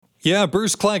Yeah,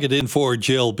 Bruce Claggett in for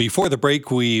Jill. Before the break,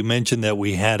 we mentioned that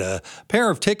we had a pair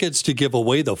of tickets to give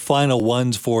away, the final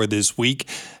ones for this week,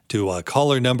 to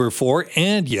caller number 4.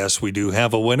 And yes, we do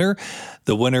have a winner.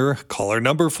 The winner, caller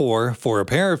number 4, for a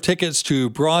pair of tickets to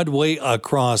Broadway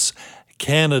Across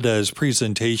Canada's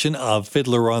presentation of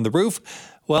Fiddler on the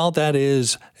Roof. Well, that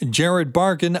is Jared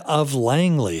Bargan of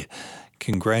Langley.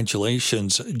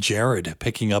 Congratulations, Jared,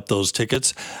 picking up those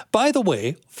tickets. By the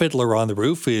way, Fiddler on the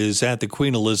Roof is at the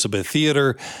Queen Elizabeth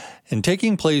Theatre and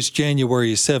taking place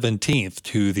January 17th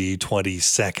to the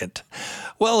 22nd.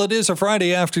 Well, it is a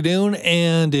Friday afternoon,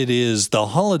 and it is the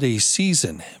holiday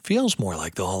season. It feels more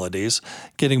like the holidays,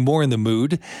 getting more in the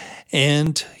mood.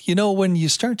 And, you know, when you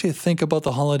start to think about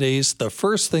the holidays, the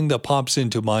first thing that pops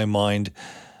into my mind,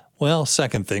 well,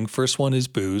 second thing. First one is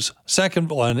booze. Second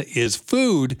one is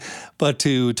food. But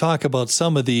to talk about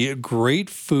some of the great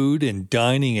food and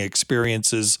dining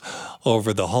experiences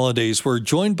over the holidays, we're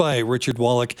joined by Richard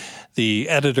Wolak, the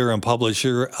editor and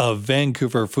publisher of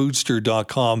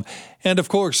VancouverFoodster.com, and of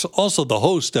course, also the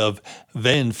host of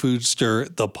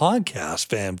VanFoodster, the podcast,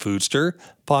 VanFoodster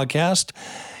Podcast.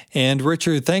 And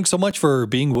Richard, thanks so much for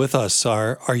being with us.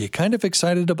 Are you kind of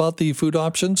excited about the food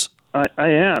options? I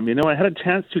am. You know, I had a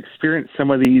chance to experience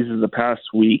some of these in the past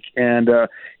week, and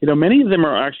many of them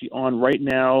are actually on right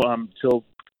now till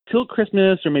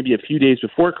Christmas, or maybe a few days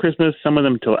before Christmas. Some of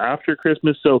them till after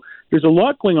Christmas. So there's a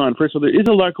lot going on. First of all, there is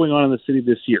a lot going on in the city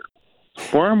this year,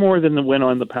 far more than went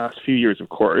on the past few years, of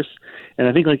course. And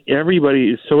I think like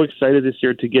everybody is so excited this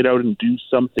year to get out and do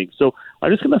something. So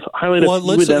I'm just going to highlight a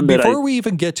few of them. Before we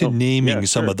even get to naming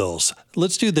some of those,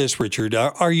 let's do this, Richard.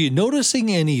 Are you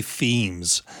noticing any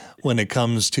themes when it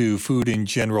comes to food in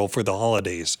general for the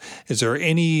holidays? Is there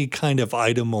any kind of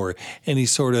item or any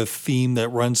sort of theme that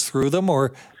runs through them,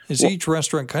 or has each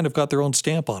restaurant kind of got their own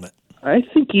stamp on it? I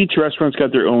think each restaurant's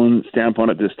got their own stamp on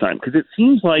it this time, because it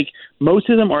seems like most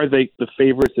of them are the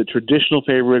favorites, the traditional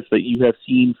favorites that you have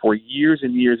seen for years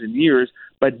and years and years,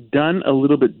 but done a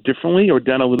little bit differently or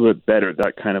done a little bit better,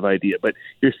 that kind of idea. But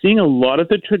you're seeing a lot of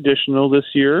the traditional this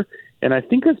year, and I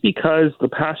think that's because the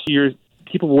past years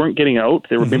people weren't getting out.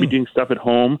 They were maybe doing stuff at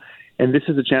home, and this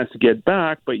is a chance to get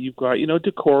back, but you've got,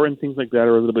 decor and things like that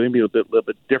are maybe a little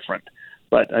bit different.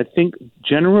 But I think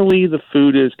generally the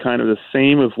food is kind of the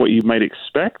same of what you might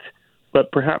expect, but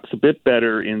perhaps a bit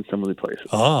better in some of the places.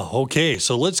 Okay.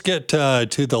 So let's get to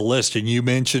the list. And you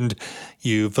mentioned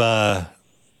you've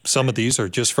some of these are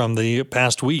just from the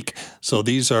past week. So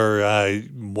these are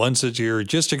ones that you're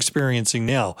just experiencing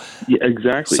now. Yeah,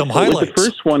 exactly. Some highlights. The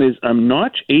first one is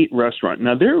Notch 8 Restaurant.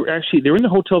 Now, they're in the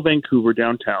Hotel Vancouver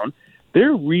downtown.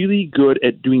 They're really good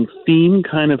at doing theme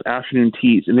kind of afternoon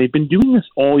teas, and they've been doing this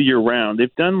all year round.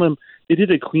 They've done them. They did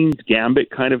a Queen's Gambit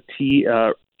kind of tea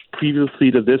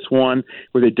previously to this one,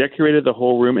 where they decorated the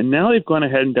whole room, and now they've gone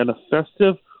ahead and done a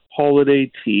festive holiday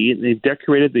tea, and they've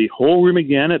decorated the whole room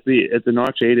again at the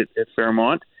Notch 8 at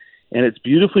Fairmont, and it's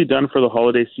beautifully done for the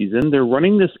holiday season. They're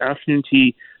running this afternoon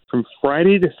tea from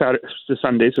Friday to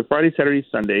Sunday, so Friday, Saturday,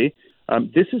 Sunday.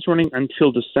 This is running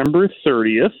until December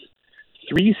 30th.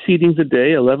 3 seatings a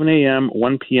day, 11 a.m.,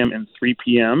 1 p.m., and 3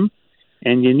 p.m.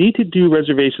 And you need to do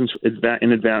reservations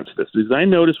in advance of this. Because I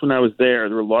noticed when I was there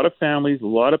were a lot of families, a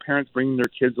lot of parents bringing their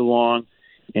kids along,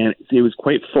 and it was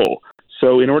quite full.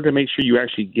 So in order to make sure you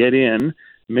actually get in,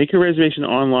 make a reservation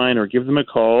online or give them a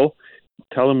call,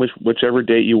 tell them whichever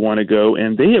date you want to go,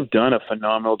 and they have done a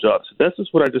phenomenal job. So this is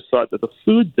what I just thought, that the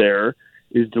food there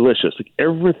is delicious. Like,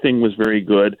 everything was very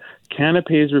good.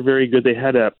 Canapes were very good. They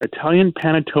had a Italian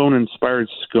panettone-inspired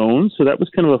scone, so that was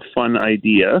kind of a fun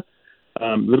idea,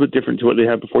 a little bit different to what they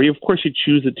had before. Of course, you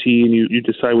choose the tea and you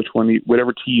decide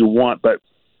whatever tea you want, but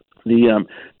the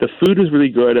food was really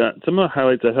good. Some of the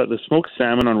highlights, I thought the smoked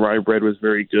salmon on rye bread was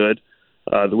very good.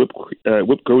 The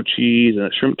whipped goat cheese and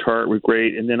a shrimp tart were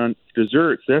great. And then on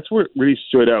desserts, that's where it really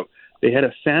stood out. They had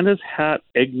a Santa's hat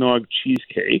eggnog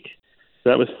cheesecake. So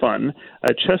that was fun.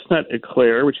 A chestnut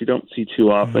eclair, which you don't see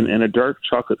too often, and a dark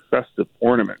chocolate festive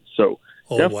ornament. So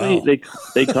definitely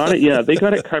they got it. Yeah, they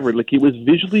got it covered. Like, it was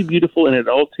visually beautiful, and it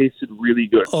all tasted really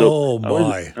good. So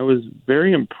I was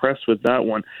very impressed with that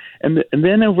one. And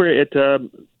then over at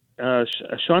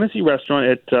Shaughnessy restaurant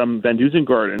at Van Dusen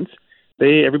Gardens,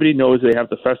 everybody knows they have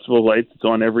the Festival of Lights. It's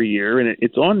on every year, and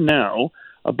it's on now.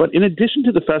 But in addition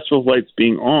to the Festival of Lights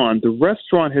being on, the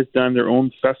restaurant has done their own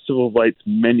Festival of Lights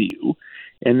menu.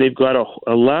 And they've got a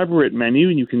elaborate menu,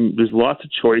 and there's lots of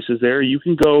choices there. You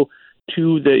can go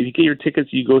to if you get your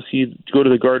tickets, you go to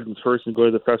the gardens first and go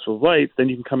to the Festival of Lights. Then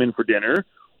you can come in for dinner,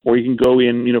 or you can go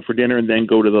in, for dinner and then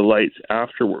go to the lights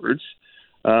afterwards.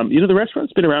 The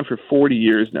restaurant's been around for 40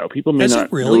 years now. People may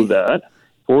not know that.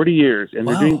 40 years, and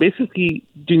Wow. they're basically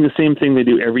doing the same thing they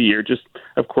do every year. Just,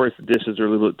 of course, the dishes are a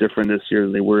little bit different this year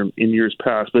than they were in years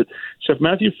past. But Chef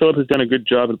Matthew Phillips has done a good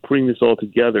job of putting this all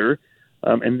together,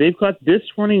 and they've got this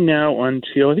running now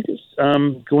until, I think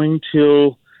it's going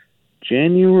till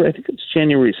January. I think it's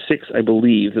January 6th, I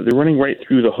believe. That they're running right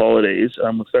through the holidays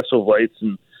with festival lights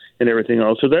and everything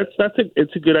else. So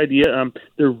it's a good idea.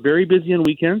 They're very busy on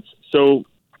weekends, so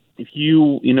if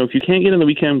you can't get on the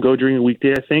weekend, go during a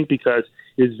weekday, I think, because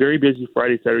it's very busy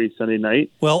Friday, Saturday, Sunday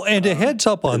night. Well, and a heads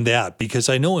up on that, because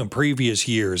I know in previous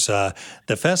years, the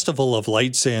Festival of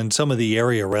Lights and some of the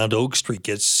area around Oak Street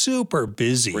gets super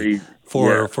busy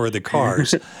for the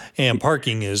cars. And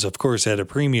parking is, of course, at a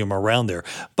premium around there.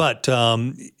 But,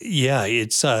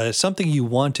 it's something you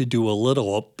want to do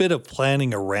a bit of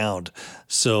planning around.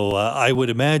 So I would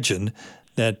imagine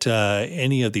that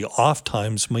any of the off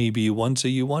times may be ones that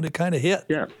you want to kind of hit.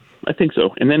 Yeah, I think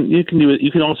so. And then you can do it.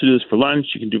 You can also do this for lunch.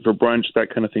 You can do it for brunch,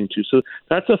 that kind of thing too. So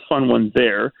that's a fun one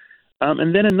there.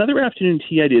 And then another afternoon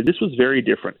tea idea. This was very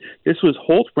different. This was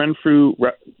Holt Renfrew,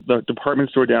 the department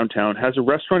store downtown, has a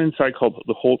restaurant inside called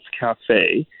the Holt's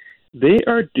Cafe. They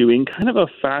are doing kind of a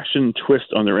fashion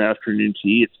twist on their afternoon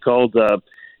tea. It's called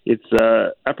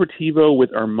Apertivo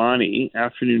with Armani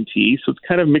Afternoon Tea. So it's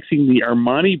kind of mixing the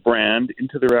Armani brand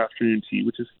into their afternoon tea,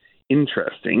 which is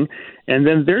interesting. And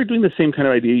then they're doing the same kind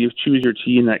of idea. You choose your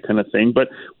tea and that kind of thing. But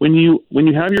when you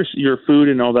have your food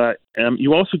and all that,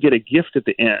 you also get a gift at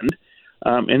the end.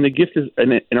 And the gift is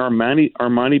an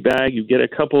Armani bag. You get a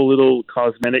couple little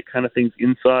cosmetic kind of things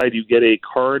inside. You get a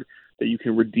card that you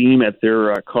can redeem at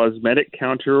their cosmetic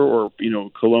counter or,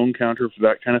 cologne counter for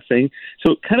that kind of thing.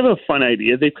 So kind of a fun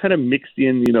idea. They've kind of mixed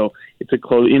in, it's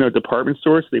a department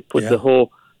store, so they put the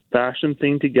whole fashion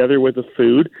thing together with the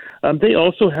food. They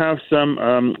also have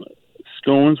some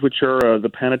scones, which are the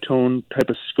panettone type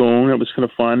of scone. That was kind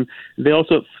of fun. They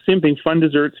also, same thing, fun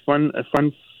desserts, fun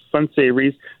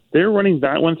savories. They're running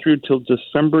that one through till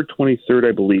December 23rd,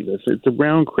 I believe. It's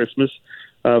around Christmas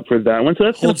for that one. So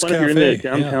that's kind of fun if you're in the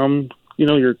downtown,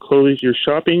 your clothes, you're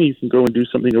shopping, you can go and do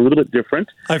something a little bit different.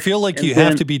 I feel like you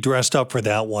have to be dressed up for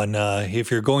that one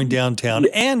if you're going downtown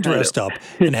and dressed up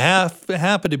and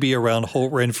happen to be around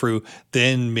Holt Renfrew,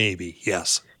 then maybe,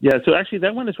 yes. Yeah, so actually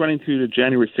that one is running through to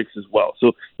January 6th as well.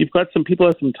 So you've got some people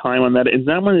have some time on that. And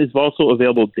that one is also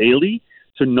available daily,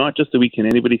 so not just the weekend.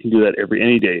 Anybody can do that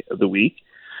any day of the week.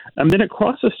 And then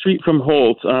across the street from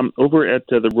Holt, over at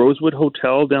the Rosewood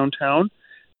Hotel downtown,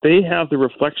 they have the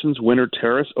Reflections Winter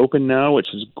Terrace open now,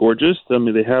 which is gorgeous. I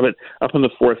mean, they have it up on the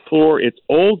 4th floor. It's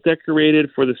all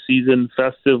decorated for the season,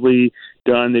 festively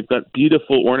done. They've got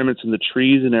beautiful ornaments in the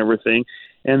trees and everything.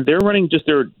 And they're running just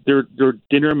their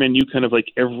dinner menu kind of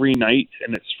like every night,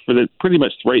 and it's for pretty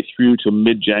much right through to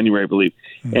mid-January, I believe.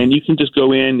 Mm-hmm. And you can just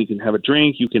go in, you can have a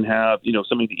drink, you can have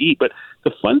something to eat. But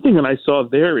the fun thing that I saw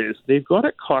there is they've got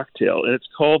a cocktail, and it's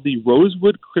called the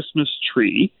Rosewood Christmas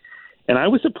Tree. And I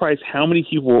was surprised how many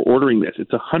people were ordering this.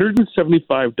 It's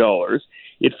 $175.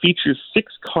 It features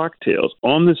 6 cocktails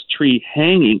on this tree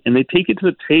hanging, and they take it to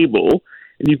the table,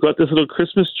 and you've got this little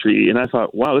Christmas tree. And I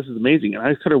thought, wow, this is amazing. And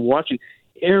I started watching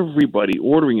everybody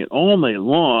ordering it all night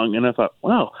long, and I thought,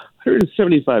 wow,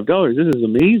 $175, this is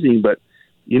amazing. But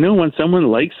when someone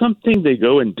likes something, they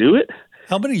go and do it.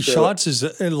 How many shots is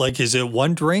it? Like, is it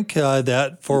one drink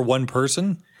that for one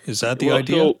person? Is that the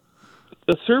idea? So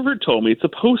the server told me it's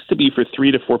supposed to be for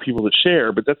 3 to 4 people to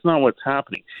share, but that's not what's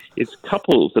happening. It's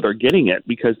couples that are getting it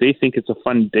because they think it's a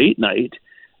fun date night.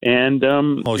 And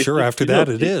after that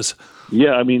it is.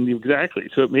 Yeah, I mean, exactly.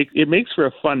 So it makes for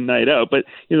a fun night out. But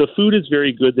the food is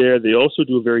very good there. They also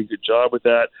do a very good job with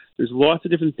that. There's lots of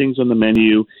different things on the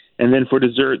menu. And then for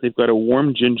dessert, they've got a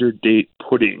warm ginger date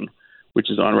pudding,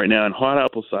 which is on right now, and hot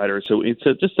apple cider. So it's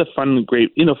just a fun,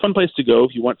 great, fun place to go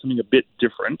if you want something a bit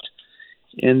different.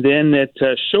 And then at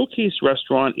Showcase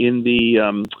Restaurant in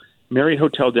the Marriott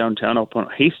Hotel downtown up on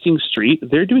Hastings Street,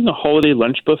 they're doing a holiday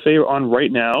lunch buffet on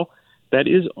right now. That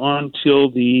is on till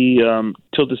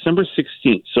December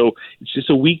 16th. So it's just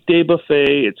a weekday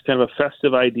buffet. It's kind of a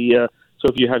festive idea. So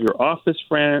if you have your office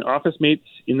mates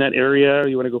in that area,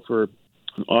 you want to go for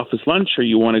an office lunch or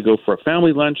you want to go for a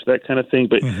family lunch, that kind of thing.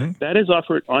 But that is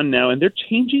offered on now, and they're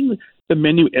changing the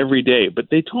menu every day. But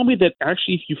they told me that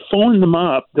actually if you phone them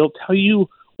up, they'll tell you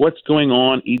what's going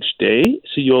on each day,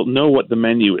 so you'll know what the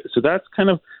menu is. So that's kind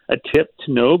of a tip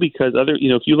to know, because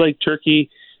if you like turkey,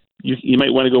 you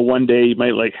might want to go one day. You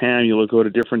might like ham. You'll go to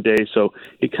a different day. So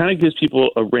it kind of gives people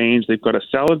a range. They've got a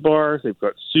salad bar. They've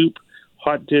got soup,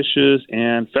 hot dishes,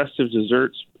 and festive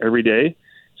desserts every day.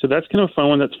 So that's kind of a fun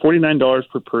one. That's $49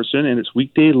 per person, and it's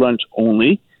weekday lunch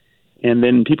only. And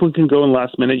then people can go in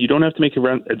last minute. You don't have to make an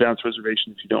advance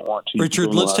reservation if you don't want to.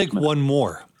 Richard, let's take one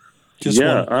more. Just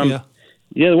one.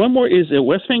 Yeah, one more is at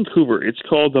West Vancouver. It's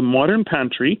called the Modern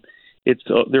Pantry. It's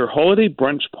their holiday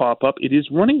brunch pop-up. It is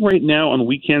running right now on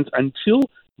weekends until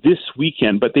this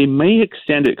weekend, but they may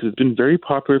extend it because it's been very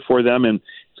popular for them, and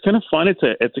it's kind of fun. It's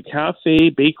a cafe,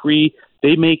 bakery.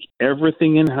 They make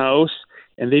everything in-house,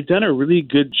 and they've done a really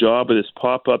good job of this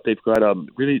pop-up. They've got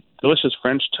really delicious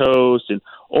French toast and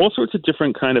all sorts of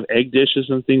different kind of egg dishes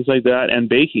and things like that, and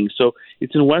baking. So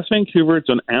it's in West Vancouver. It's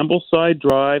on Ambleside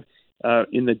Drive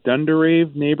in the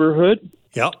Dunderave neighborhood.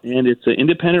 Yep. And it's an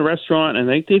independent restaurant,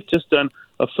 and I think they've just done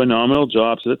a phenomenal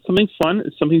job. So that's something fun.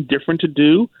 It's something different to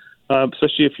do,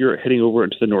 especially if you're heading over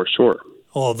into the North Shore.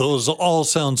 Oh, those all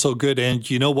sound so good. And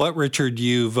you know what, Richard?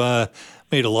 You've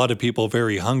made a lot of people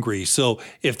very hungry. So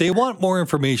if they want more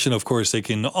information, of course, they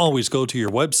can always go to your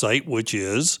website, which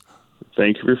is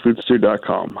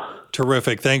VanFoodster.com.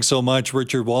 Terrific. Thanks so much,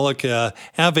 Richard Wolak.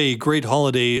 Have a great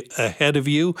holiday ahead of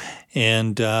you.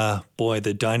 And boy,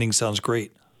 the dining sounds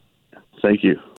great. Thank you.